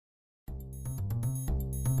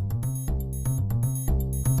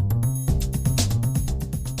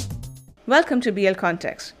Welcome to BL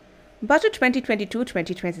Context. Budget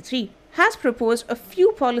 2022-2023 has proposed a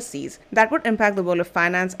few policies that would impact the world of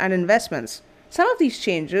finance and investments. Some of these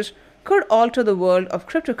changes could alter the world of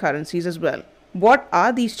cryptocurrencies as well. What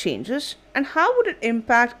are these changes and how would it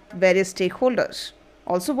impact various stakeholders?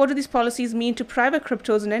 Also, what do these policies mean to private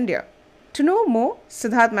cryptos in India? To know more,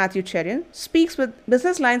 Siddharth Matthew Cherian speaks with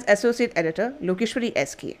BusinessLine's Associate Editor Lokeshwarri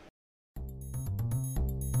SK.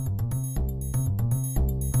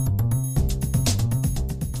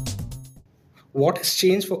 What has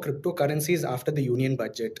changed for cryptocurrencies after the union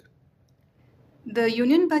budget? The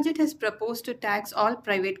union budget has proposed to tax all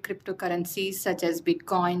private cryptocurrencies such as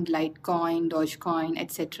Bitcoin, Litecoin, Dogecoin,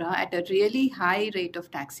 etc. at a really high rate of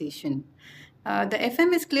taxation. The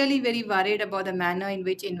FM is clearly very worried about the manner in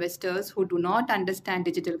which investors who do not understand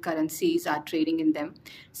digital currencies are trading in them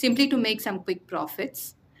simply to make some quick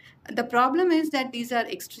profits. The problem is that these are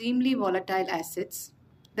extremely volatile assets.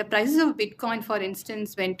 The prices of Bitcoin, for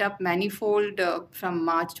instance, went up manifold from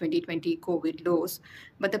March 2020 COVID lows,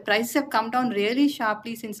 but the prices have come down really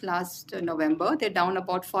sharply since last November. They're down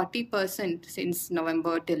about 40% since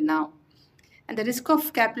November till now. And the risk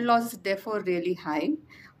of capital loss is therefore really high.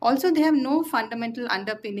 Also, they have no fundamental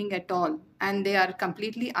underpinning at all, and they are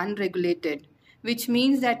completely unregulated, which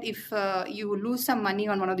means that if you lose some money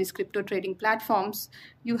on one of these crypto trading platforms,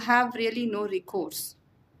 you have really no recourse.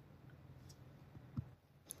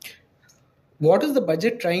 What is the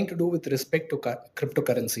budget trying to do with respect to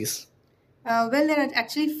cryptocurrencies? Well, there are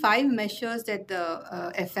actually 5 measures that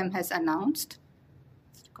the FM has announced.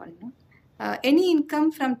 Any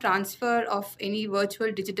income from transfer of any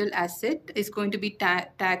virtual digital asset is going to be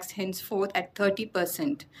taxed henceforth at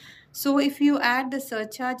 30%. So if you add the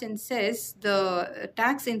surcharge and cess, the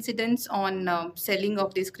tax incidence on selling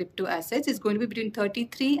of these crypto assets is going to be between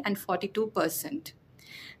 33 and 42%.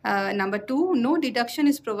 Number 2, no deduction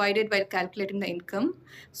is provided while calculating the income,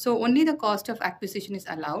 so only the cost of acquisition is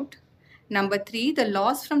allowed. Number 3, the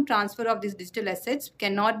loss from transfer of these digital assets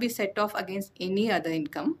cannot be set off against any other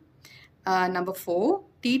income. Number 4,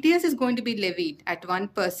 TDS is going to be levied at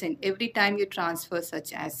 1% every time you transfer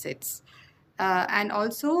such assets. And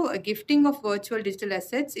also, a gifting of virtual digital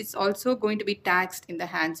assets is also going to be taxed in the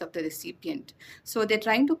hands of the recipient. So they're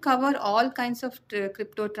trying to cover all kinds of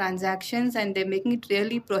crypto transactions, and they're making it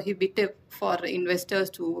really prohibitive for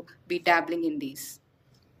investors to be dabbling in these.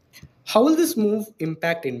 How will this move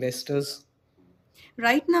impact investors?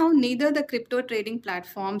 Right now, neither the crypto trading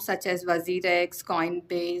platforms such as WazirX,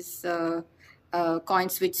 Coinbase,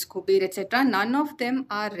 CoinSwitch, Kubir, etc., none of them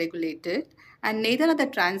are regulated, and neither are the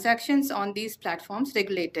transactions on these platforms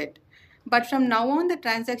regulated. But from now on, the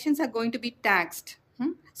transactions are going to be taxed.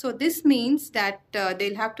 So this means that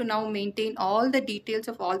they'll have to now maintain all the details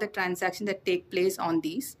of all the transactions that take place on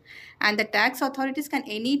these. And the tax authorities can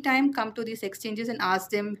anytime come to these exchanges and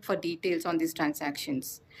ask them for details on these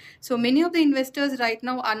transactions. So many of the investors right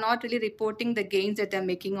now are not really reporting the gains that they're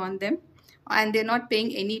making on them, and they're not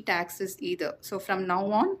paying any taxes either. So from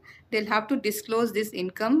now on, they'll have to disclose this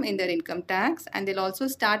income in their income tax, and they'll also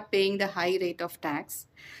start paying the high rate of tax.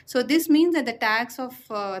 So this means that the tax of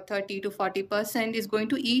 30 to 40% is going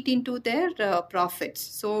to eat into their profits.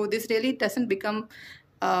 So this really doesn't become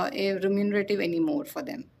remunerative anymore for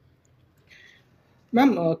them.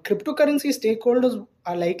 Ma'am, cryptocurrency stakeholders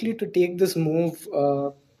are likely to take this move,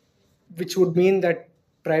 which would mean that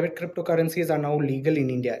private cryptocurrencies are now legal in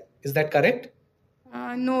India. Is that correct?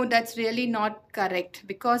 No, that's really not correct,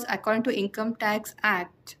 because according to Income Tax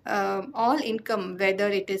Act, all income, whether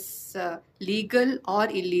it is legal or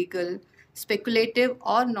illegal, speculative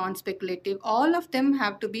or non-speculative, all of them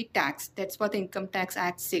have to be taxed. That's what the Income Tax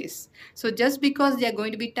Act says. So just because they are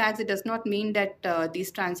going to be taxed, it does not mean that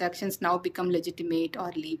these transactions now become legitimate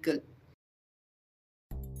or legal.